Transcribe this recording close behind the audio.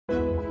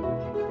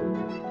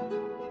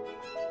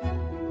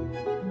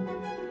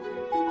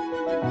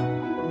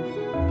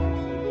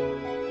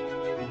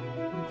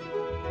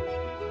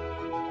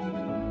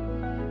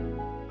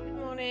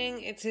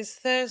It is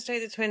Thursday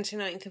the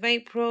 29th of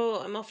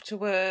April. I'm off to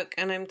work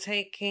and I'm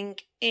taking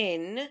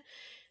in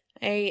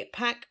a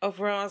pack of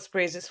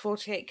raspberries. It's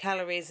 48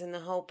 calories in the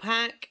whole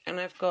pack, and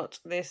I've got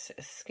this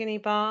skinny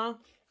bar.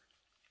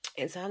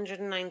 It's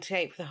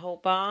 198 for the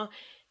whole bar.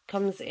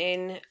 Comes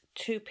in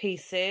 2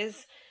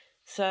 pieces,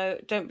 so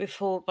don't be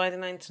fooled by the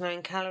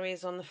 99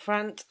 calories on the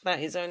front. That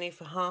is only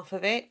for half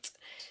of it.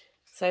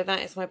 So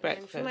that is my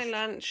breakfast. And for my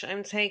lunch,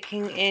 I'm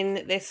taking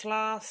in this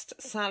last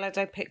salad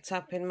I picked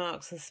up in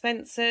Marks and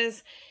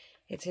Spencer's.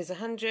 It is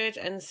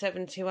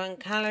 171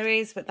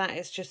 calories, but that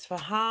is just for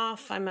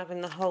half. I'm having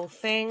the whole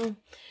thing.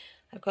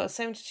 I've got a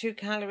 72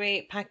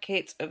 calorie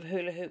packet of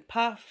hula hoop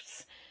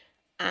puffs,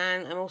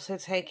 and I'm also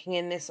taking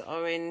in this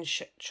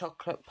orange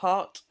chocolate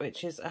pot,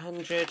 which is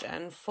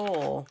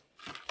 104.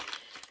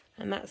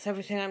 And that's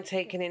everything I'm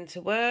taking into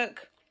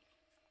work.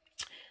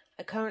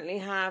 I currently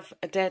have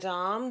a dead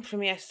arm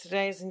from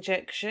yesterday's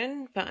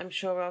injection, but I'm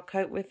sure I'll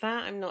cope with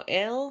that. I'm not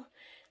ill.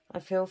 I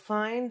feel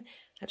fine.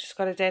 I just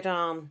got a dead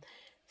arm.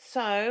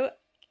 So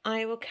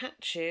I will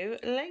catch you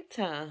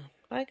later.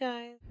 Bye,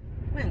 guys.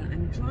 Well,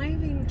 I'm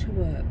driving to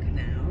work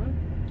now,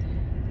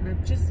 and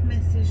I've just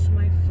messaged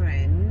my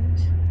friend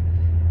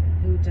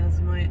who does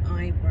my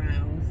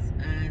eyebrows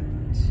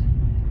and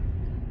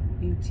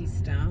beauty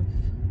stuff.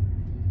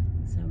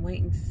 So I'm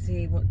waiting to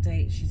see what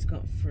date she's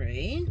got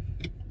free.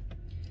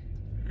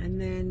 And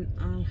then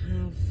I'll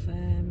have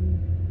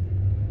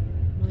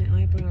my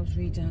eyebrows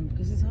redone,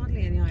 because there's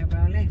hardly any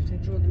eyebrow left. I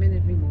draw them in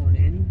every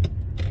morning.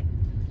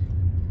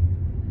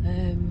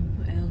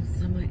 What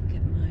else? I might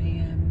get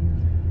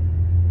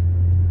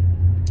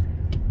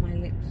my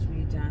lips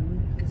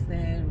redone, because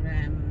they're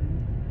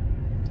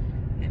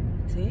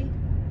empty.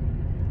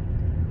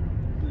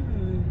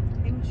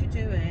 Things you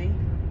do, eh?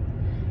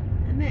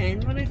 And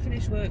then when I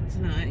finish work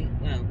tonight,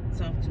 well,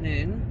 this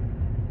afternoon,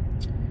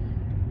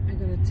 I'm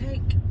going to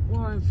take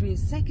Warren for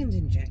his second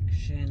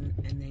injection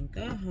and then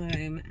go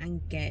home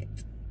and get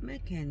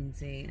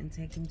Mackenzie and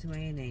take him to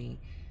A&E,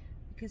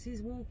 because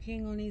he's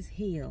walking on his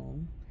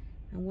heel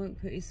and won't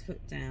put his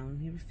foot down.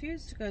 He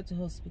refused to go to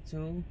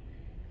hospital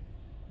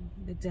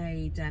the day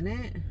he done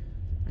it,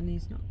 and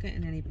he's not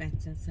getting any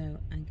better, so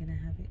I'm going to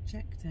have it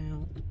checked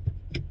out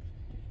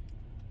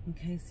in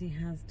case he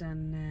has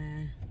done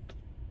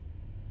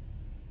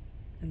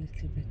a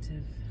little bit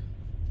of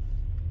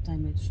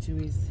damage to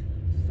his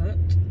foot.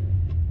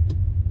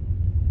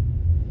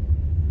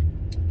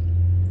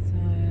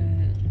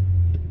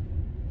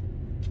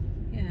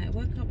 Yeah, I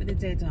woke up with a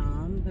dead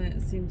arm, but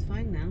it seems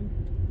fine now.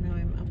 Now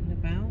I'm up and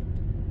about.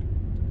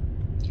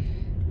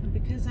 And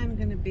because I'm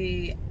going to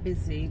be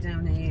busy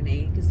down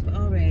A&E, because for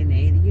our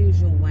A&E, the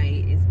usual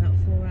wait is about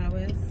 4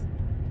 hours.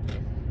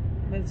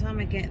 By the time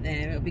I get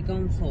there, it'll be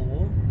gone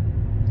 4.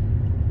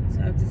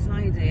 So I've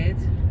decided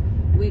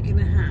we're going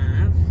to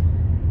have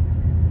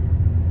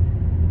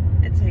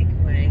a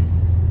takeaway.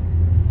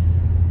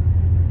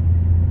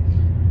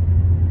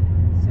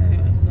 So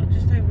I've got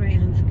just over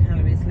 800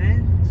 calories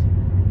left.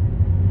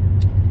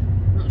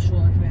 Not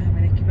sure if we're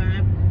having a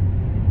kebab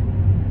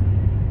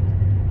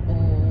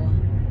or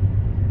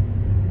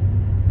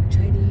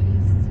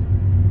Chinese.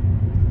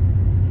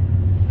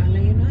 I'll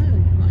let you know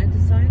what I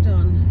decide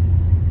on.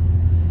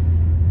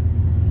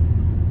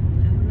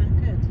 I'm not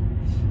good.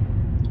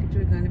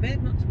 We're going to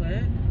bed, not to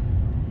work.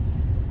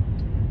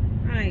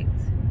 Right.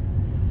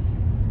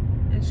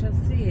 I shall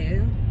see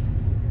you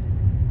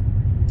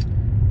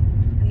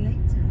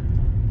later.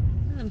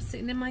 I'm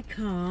sitting in my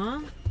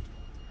car,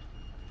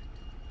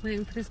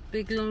 waiting for this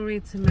big lorry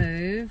to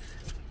move.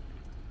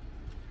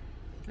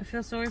 I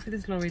feel sorry for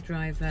this lorry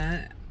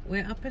driver.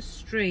 We're up a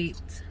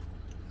street,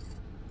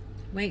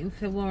 waiting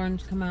for Warren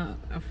to come out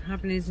of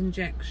having his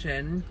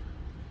injection,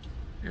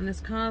 and there's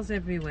cars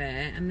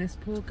everywhere, and this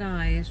poor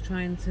guy is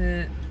trying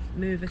to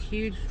move a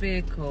huge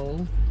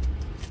vehicle.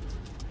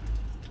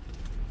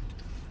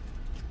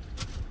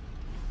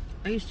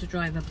 I used to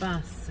drive a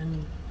bus,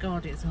 and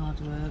God, it's hard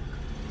work.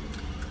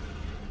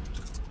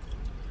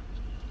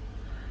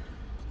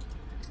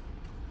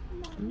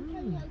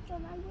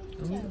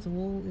 Oh, there's a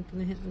wall. You're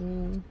gonna hit the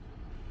wall.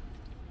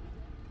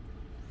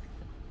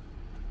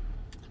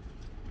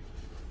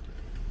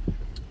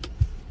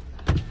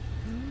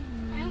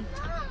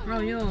 Oh,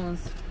 yours.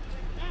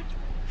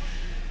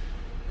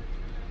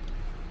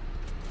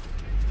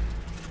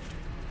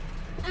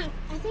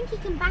 I think you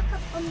can back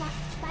up on that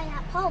by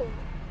that pole.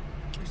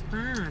 It's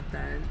bad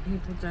though.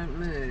 People don't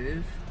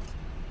move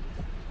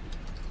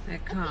their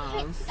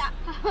cars. That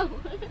pole.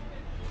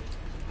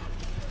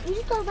 You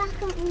just go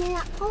back up near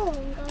that pole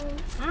and go.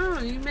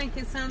 Oh, you make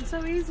it sound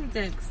so easy,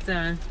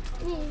 Dexter.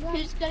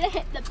 Who's gonna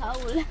hit the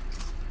pole?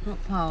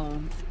 What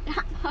pole?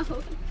 That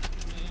pole.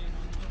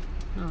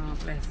 Oh,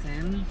 bless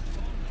him.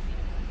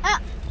 Oh,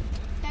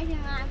 thank you,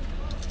 man.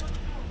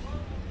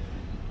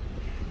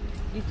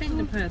 You think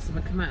the person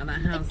would come out of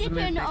that house and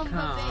move their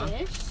car?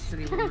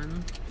 Silly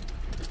woman.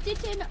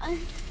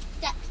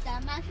 Dexter,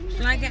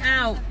 Shall I get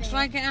out? Shall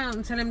I get out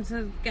and tell him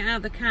to get out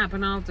of the cab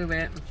and I'll do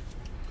it?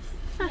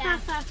 Yeah.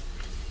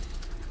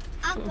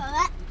 I'll do it.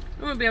 I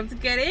won't be able to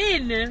get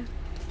in.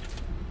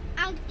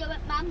 I'll do it,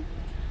 Mum.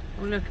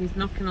 Oh look, he's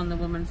knocking on the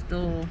woman's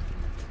door,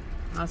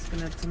 asking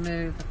her to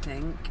move, I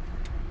think.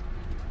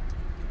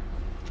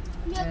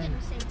 You're going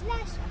to say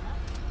bless her.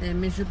 They're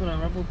miserable,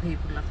 horrible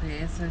people up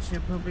here, so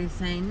she'll probably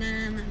say, nah,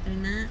 I'm not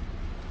doing that.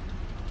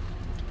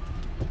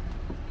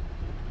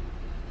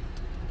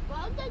 What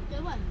are they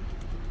doing?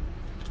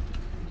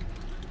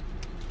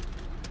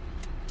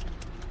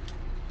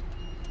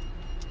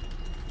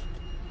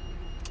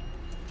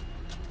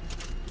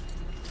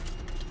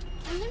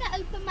 I'm going to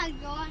open my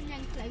door and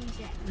then close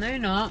it. No, you're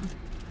not.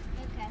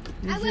 Okay.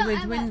 This is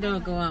which window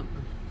go up.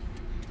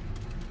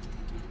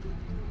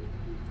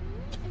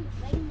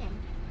 It's raining.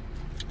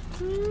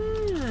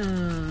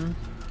 Hmm.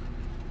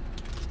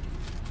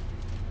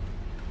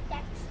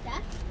 Dexter.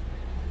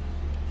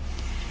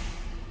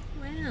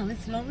 Well,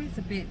 this lorry's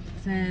a bit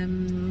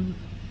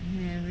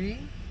hairy.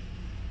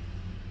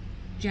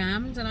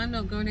 Jammed, and I'm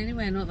not going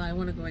anywhere. Not that I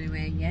want to go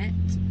anywhere yet.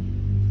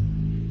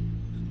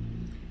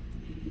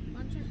 I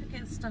wonder if I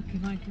get stuck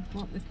if I could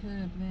block the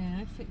curb there.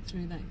 I'd fit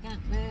through that gap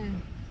there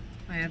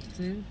if I had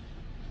to.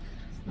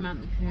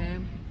 Mount the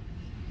curb.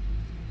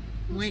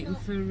 I'm waiting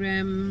for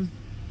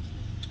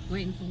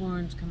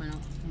Warren to come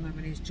out from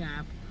having his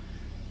jab.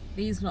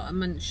 These lot are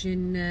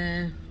munching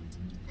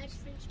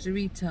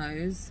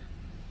Doritos,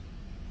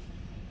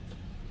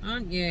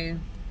 aren't you?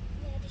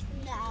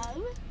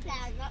 No,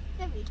 they're not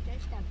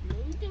Doritos, they're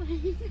blue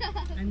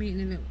Doritos. I'm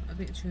eating a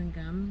bit of chewing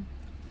gum.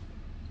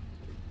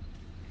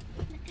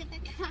 Look at the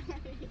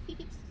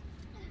calories.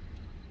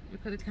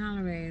 Look at the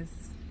calories.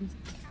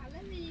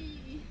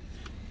 Calories.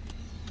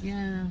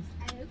 Yeah.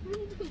 I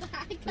opened the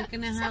bag. We're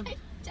gonna have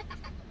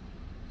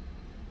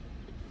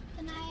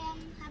Can I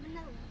have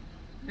another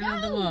one?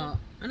 another what?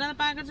 Another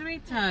bag of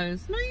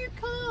Doritos? No, you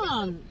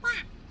can't.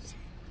 What?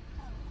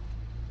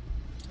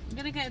 I'm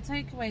gonna get a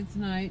takeaway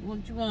tonight.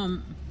 What do you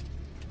want?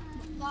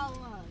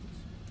 Walnuts.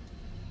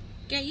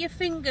 Get your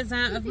fingers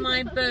out of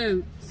my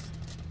boots.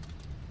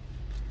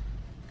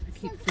 I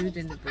keep food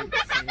in the boots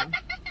soon.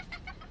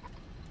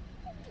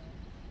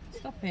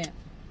 Stop it.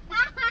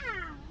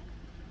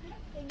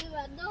 You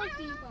are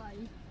naughty boy.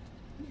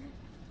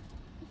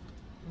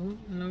 Oh,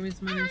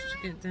 Laurie's managed to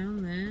get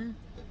down there.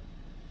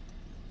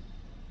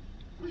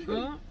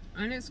 Oh,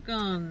 and it's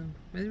gone.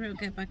 Whether it'll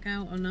get back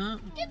out or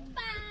not.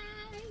 Goodbye.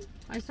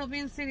 I stop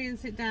being silly and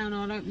sit down,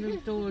 or I'll open the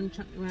door and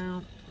chuck you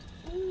out.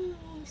 Ooh,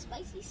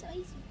 spicy,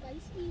 spicy,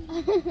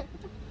 spicy.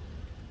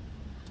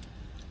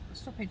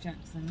 Stop it,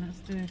 Jackson. That's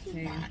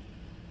dirty.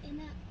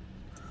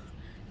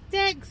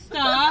 Dexter!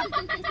 Dexter!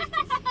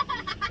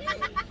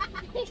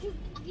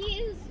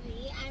 Excuse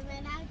me, I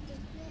ran out of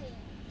food.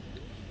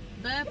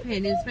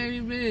 Burping is very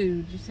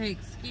rude. You say,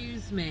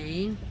 excuse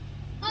me.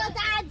 Oh,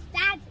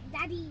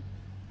 Daddy.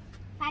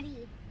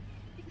 Daddy.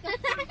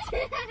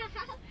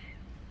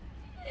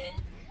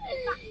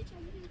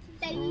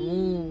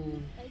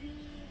 Oh.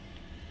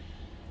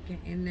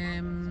 Getting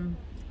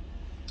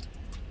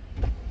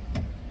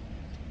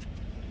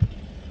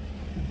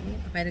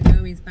I better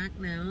go, he's back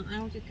now.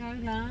 How'd it go,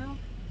 love?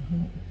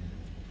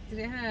 Did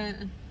it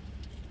hurt?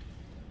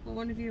 What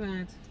one have you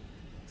had?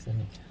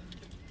 Seneca.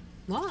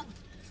 What?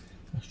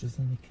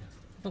 AstraZeneca.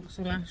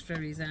 Vauxhall Astra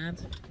he's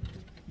had.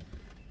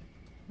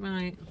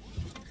 Right.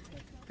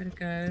 Better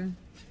go.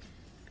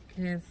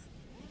 Because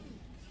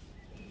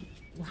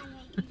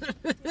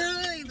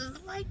he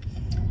doesn't like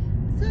it.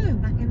 So,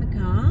 back in the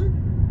car.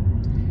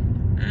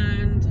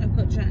 And I've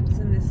got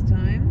Jackson this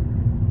time.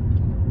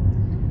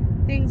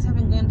 Things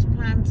haven't gone to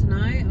plan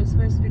tonight. I was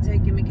supposed to be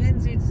taking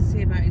Mackenzie to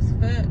see about his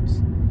foot.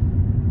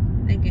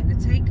 Then getting a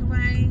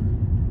takeaway.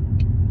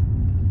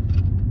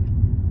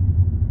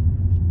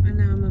 And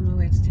now I'm on my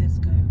way to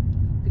Tesco.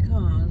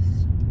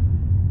 Because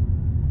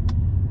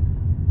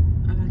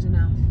I've had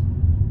enough.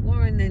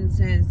 Warren then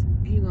says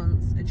he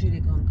wants a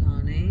chili con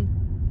carne.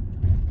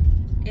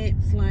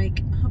 It's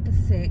like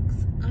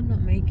 6:30. I'm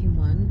not making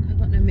one. I've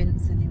got no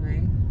mince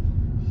anyway.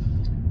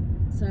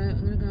 So I'm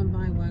going to go and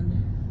buy one.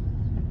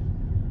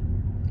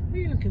 What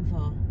are you looking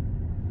for?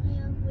 The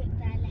whip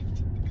that I left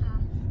in the car.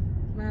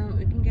 Well,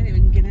 we can get it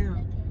when you get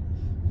out.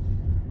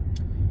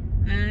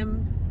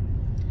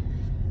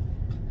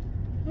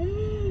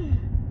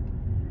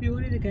 You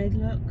wanted a good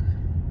look.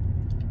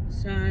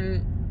 So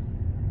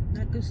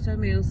that gusto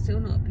meal's still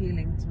not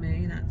appealing to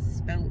me. That's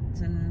spelt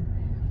and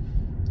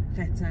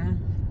feta.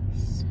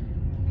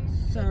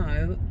 So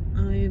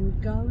I'm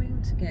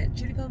going to get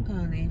chili con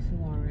carne for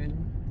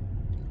Warren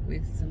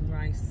with some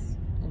rice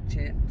or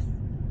chips,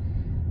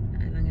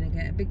 and I'm going to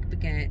get a big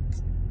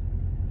baguette,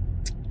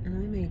 and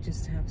I may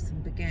just have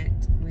some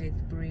baguette with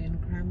brie and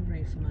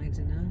cranberry for my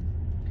dinner,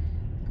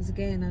 because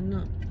again I'm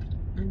not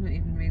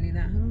even really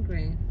that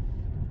hungry.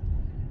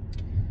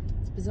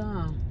 It's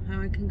bizarre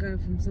how I can go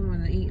from someone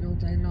that eating all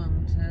day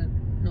long to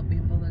not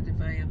being bothered if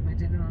I have my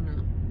dinner or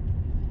not.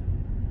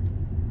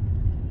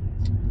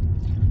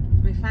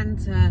 My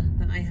Fanta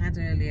that I had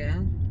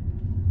earlier,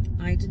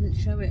 I didn't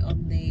show it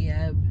on the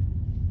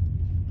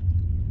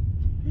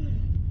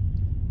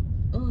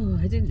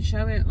I didn't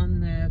show it on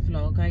the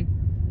vlog. I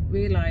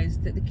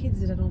realised that the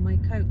kids had all my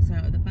Cokes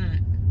out at the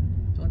back,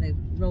 or they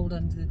rolled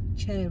under the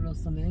chair or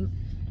something.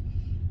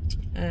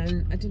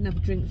 And I didn't have a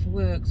drink for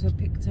work, so I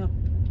picked up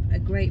a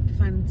grape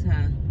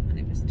Fanta, and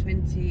it was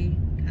 20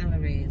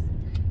 calories.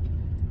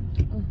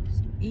 Oh,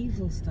 some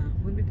evil stuff.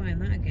 Won't be buying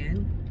that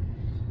again.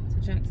 So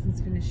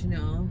Jackson's finishing it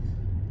off.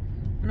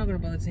 I'm not going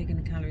to bother taking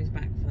the calories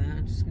back for that.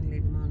 I'm just going to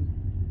leave them on.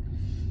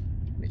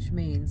 Which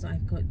means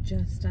I've got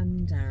just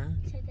under...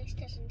 So this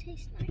doesn't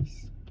taste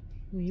nice.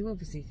 Well, you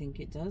obviously think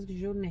it does because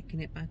you're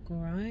necking it back all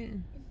right.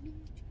 The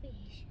mint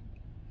fish.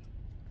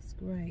 It's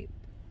great.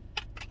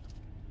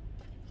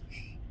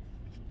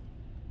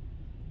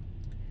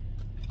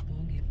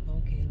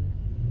 Bogging.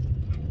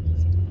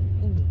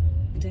 Oh,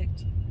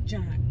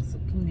 Jax.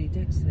 I'm calling you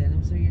Dexter then.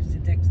 I'm so used to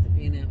Dexter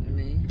being out with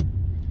me.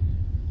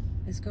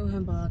 Let's go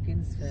home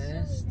bargains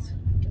first.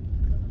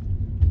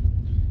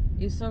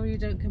 You're sorry you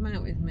don't come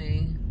out with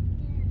me?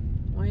 Yeah.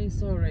 Why are you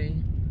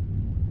sorry?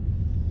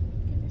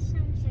 Because it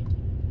sounds like do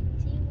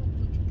you want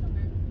me to come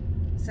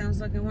out? Sounds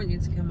like I want you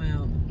to come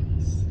out.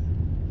 Yes.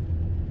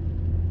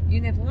 You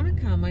never want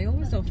to come. I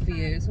always offer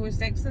you. It's always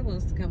Dexter that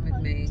wants to come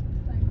with me.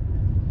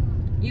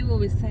 You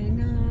always say,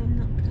 no, I'm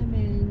not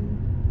coming.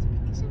 It's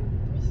because I'm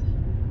busy.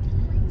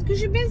 It's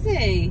because you're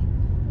busy.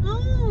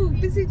 Oh,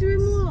 busy doing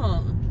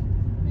what?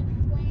 With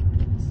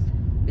friends.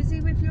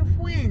 Busy with your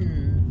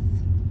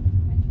friends.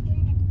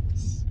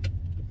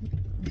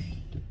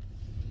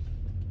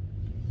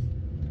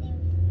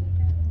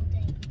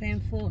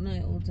 Playing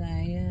Fortnite all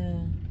day,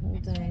 yeah. All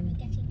That's why day. we're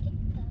getting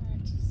gift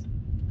cards.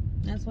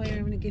 That's why you're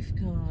having a gift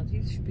card.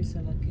 You should be so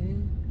lucky.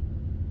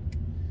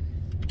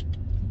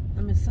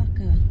 I'm a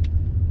sucker,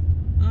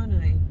 aren't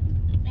I?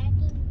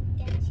 Begging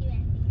gets you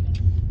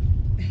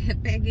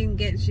everything. Begging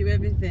gets you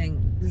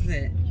everything, does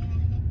it? Yeah.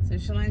 So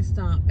shall I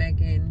start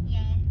begging?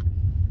 Yeah.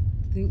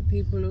 I think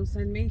people will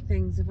send me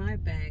things if I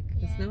beg.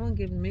 There's Yeah. no one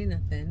giving me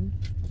nothing.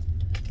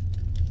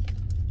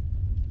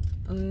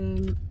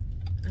 Hang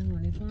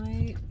on, if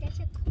I... There's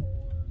a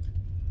cold.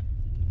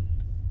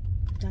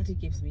 Daddy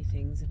gives me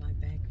things if I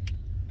beg.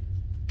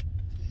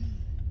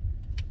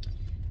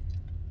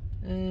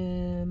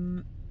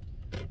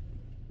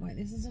 Right,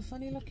 this is a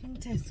funny looking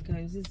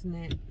Tesco's, isn't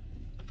it?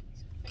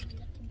 It's a funny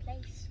looking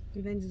place.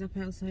 We've ended up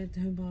outside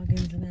Home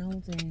Bargains and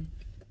Aldi.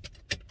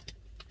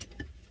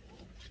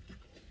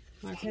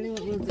 Right, I'll tell you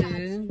what we'll Gift cards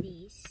in do.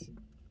 these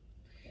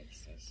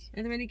places.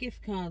 Are there any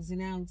gift cards in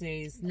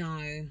Aldi's?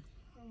 No.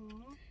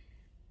 Aw.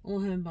 Or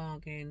Home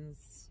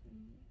Bargains.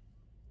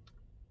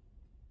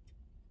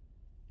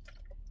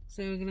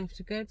 So we're going to have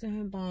to go to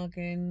Home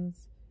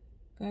Bargains,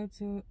 go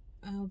to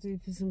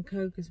Aldi for some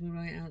Coke as we're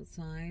right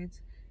outside,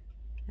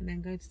 and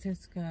then go to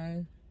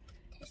Tesco.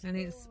 And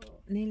it's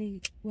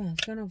nearly, well,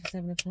 it's gone on for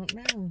 7 o'clock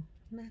now.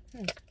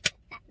 Knackered.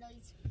 That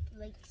noise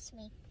breaks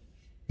me.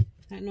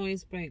 That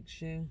noise breaks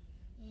you.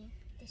 Yeah,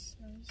 this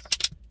noise.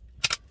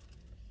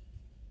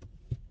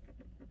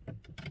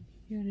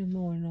 You're no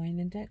more annoying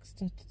than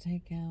Dexter to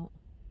take out.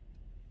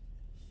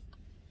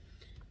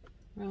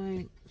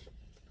 Right.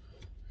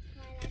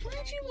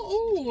 Why do you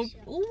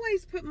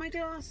always put my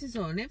glasses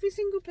on? Every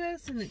single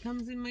person that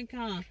comes in my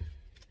car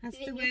has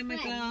to wear my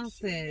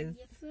glasses.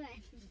 Your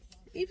friends.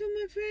 Even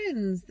my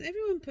friends.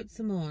 Everyone puts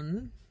them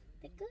on.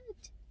 They're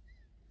good.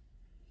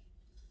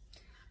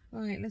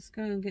 Right, let's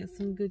go and get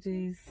some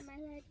goodies. Am I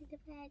allowed to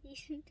wear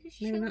these in the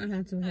No, you're not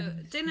allowed to wear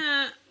them.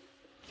 Dinner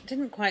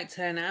didn't quite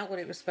turn out what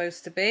it was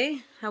supposed to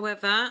be.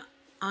 However,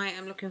 I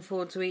am looking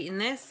forward to eating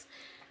this.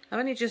 I've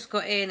only just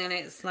got in and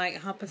it's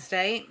like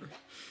 8:30.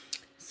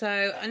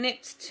 So I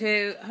nipped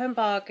to Home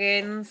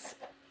Bargains.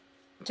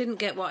 Didn't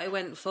get what I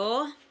went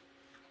for,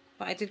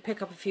 but I did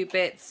pick up a few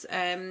bits.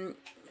 I'm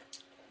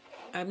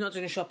not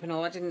doing a shopping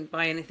haul. I didn't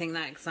buy anything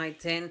that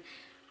exciting.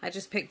 I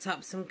just picked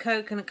up some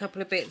Coke and a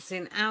couple of bits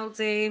in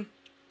Aldi.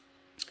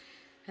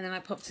 And then I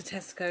popped to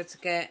Tesco to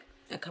get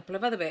a couple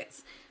of other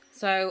bits.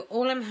 So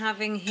all I'm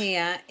having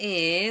here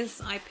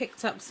is I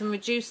picked up some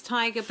reduced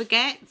tiger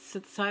baguettes.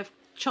 So I've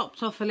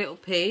chopped off a little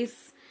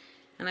piece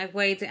and I've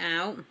weighed it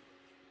out.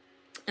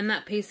 And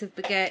that piece of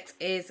baguette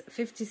is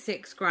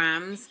 56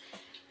 grams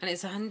and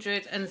it's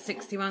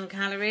 161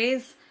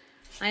 calories.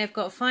 I have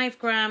got 5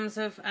 grams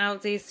of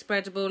Aldi's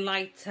spreadable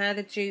lighter,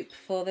 the dupe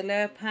for the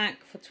Lure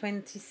pack, for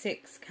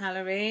 26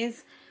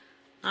 calories.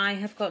 I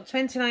have got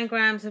 29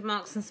 grams of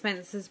Marks &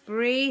 Spencer's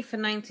Brie for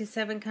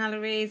 97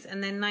 calories,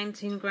 and then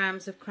 19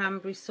 grams of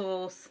cranberry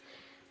sauce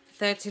for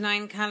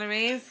 39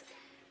 calories.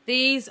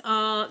 These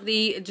are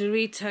the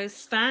Dorito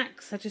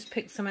stacks. I just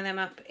picked some of them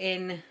up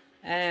in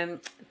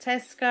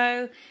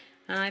Tesco,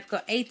 and I've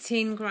got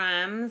 18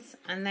 grams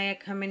and they are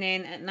coming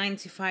in at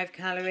 95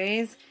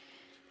 calories.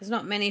 There's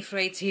not many for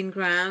 18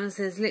 grams.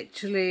 There's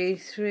literally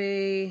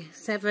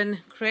 7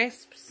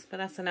 crisps, but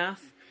that's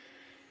enough.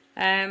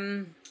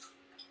 I've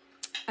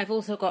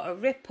also got a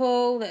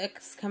Ripple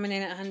that's coming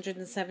in at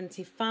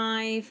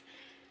 175.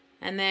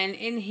 And then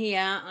in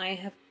here I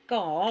have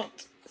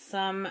got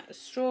some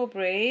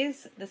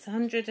strawberries. That's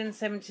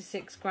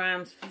 176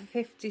 grams for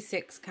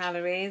 56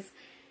 calories.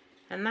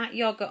 And that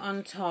yogurt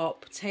on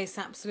top tastes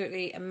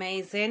absolutely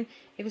amazing.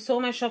 If you saw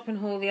my shopping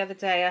haul the other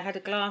day, I had a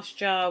glass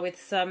jar with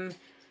some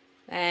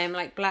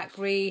like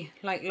blackberry,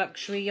 like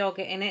luxury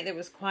yogurt in it that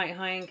was quite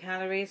high in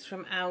calories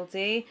from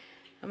Aldi.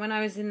 And when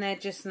I was in there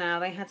just now,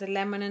 they had a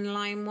lemon and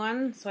lime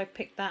one, so I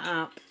picked that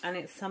up, and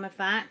it's some of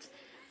that.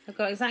 I've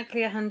got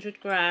exactly 100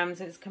 grams,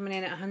 and it's coming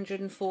in at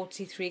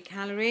 143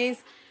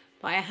 calories.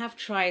 But I have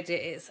tried it.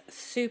 It's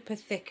super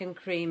thick and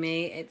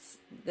creamy. It's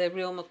the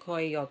real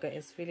McCoy yogurt.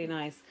 It's really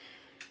nice.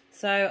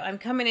 So I'm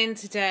coming in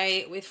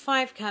today with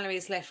 5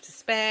 calories left to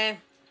spare.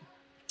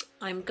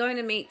 I'm going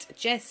to meet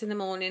Jess in the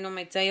morning on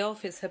my day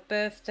off. It's her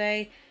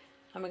birthday.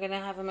 And we're going to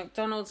have a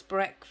McDonald's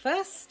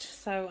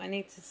breakfast. So I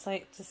need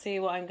to see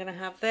what I'm going to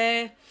have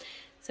there.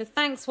 So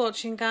thanks for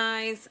watching,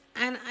 guys.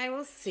 And I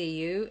will see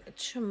you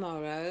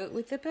tomorrow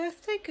with the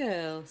birthday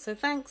girl. So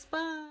thanks.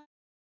 Bye.